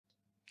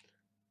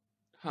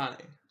Hi.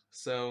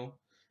 So,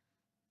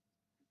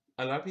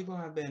 a lot of people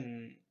have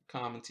been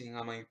commenting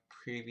on my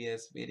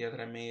previous video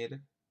that I made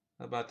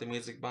about the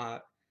music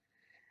bot,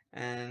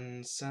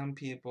 and some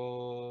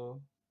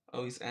people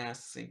always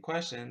ask the same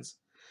questions,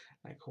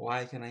 like,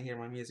 why can I hear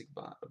my music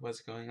bot?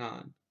 What's going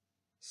on?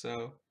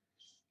 So,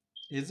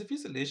 here's a few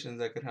solutions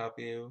that could help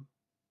you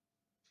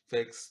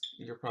fix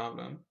your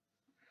problem.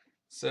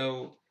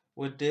 So,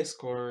 with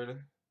Discord,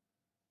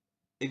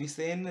 if you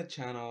stay in the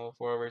channel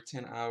for over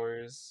 10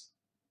 hours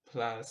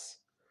plus,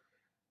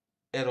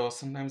 it'll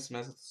sometimes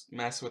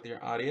mess with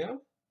your audio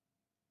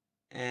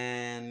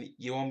and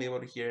you won't be able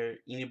to hear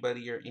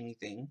anybody or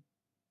anything.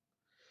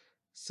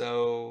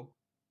 So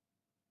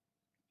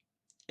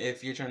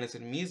if you're trying to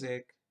listen to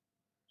music,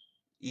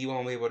 you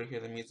won't be able to hear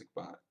the music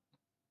bot.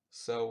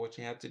 So what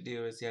you have to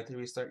do is you have to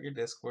restart your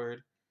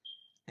Discord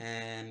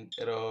and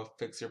it'll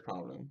fix your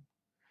problem.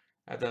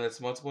 I've done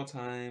this multiple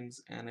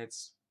times and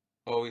it's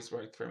always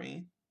worked for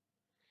me.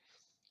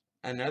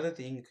 Another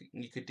thing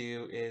you could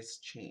do is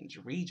change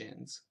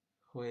regions,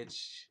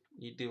 which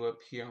you do up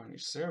here on your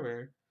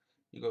server.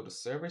 You go to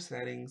server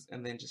settings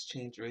and then just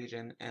change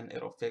region and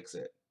it'll fix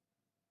it.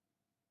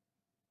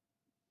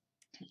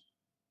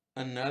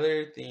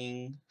 Another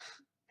thing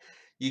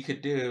you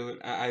could do,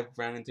 I've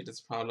ran into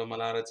this problem a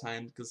lot of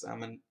times because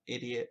I'm an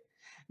idiot.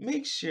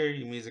 Make sure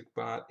your music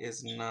bot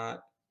is not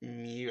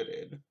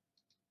muted.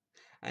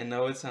 I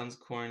know it sounds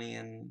corny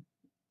and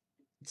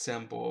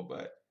simple,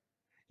 but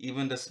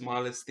even the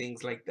smallest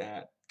things like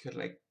that could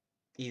like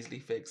easily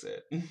fix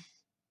it.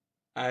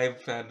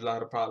 I've had a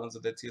lot of problems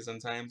with it too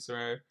sometimes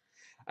where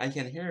I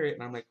can hear it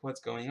and I'm like,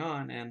 what's going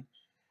on? And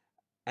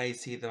I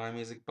see that my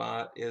music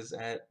bot is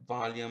at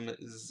volume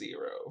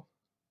 0.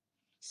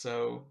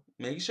 So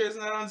make sure it's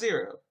not on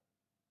 0.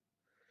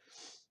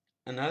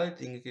 Another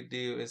thing you could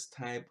do is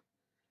type :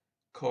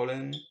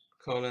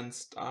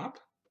 stop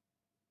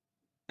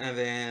and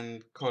then :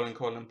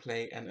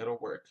 play and it'll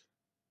work.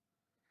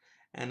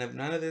 And if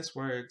none of this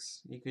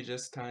works, you could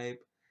just type :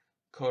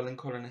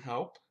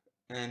 help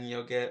and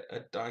you'll get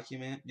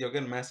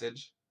a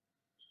message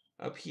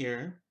up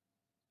here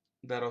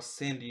that'll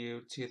send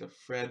you to the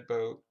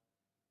Fredboat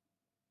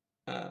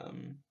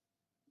um,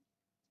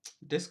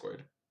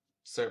 Discord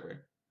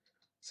server.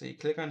 So you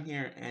click on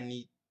here and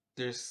you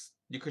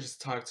could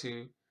just talk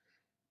to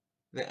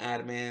the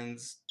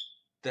admins,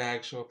 the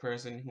actual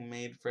person who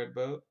made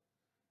Fredboat.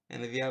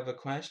 And if you have a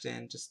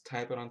question, just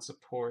type it on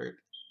support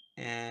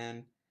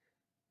and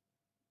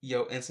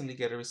you'll instantly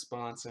get a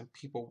response and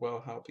people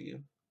will help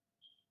you.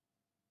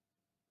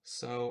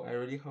 So I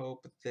really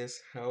hope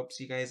this helps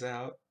you guys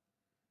out.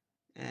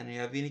 And if you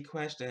have any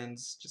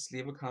questions, just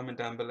leave a comment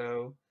down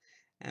below.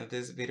 And if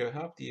this video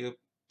helped you,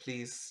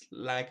 please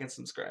like and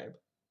subscribe.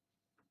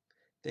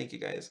 Thank you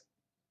guys.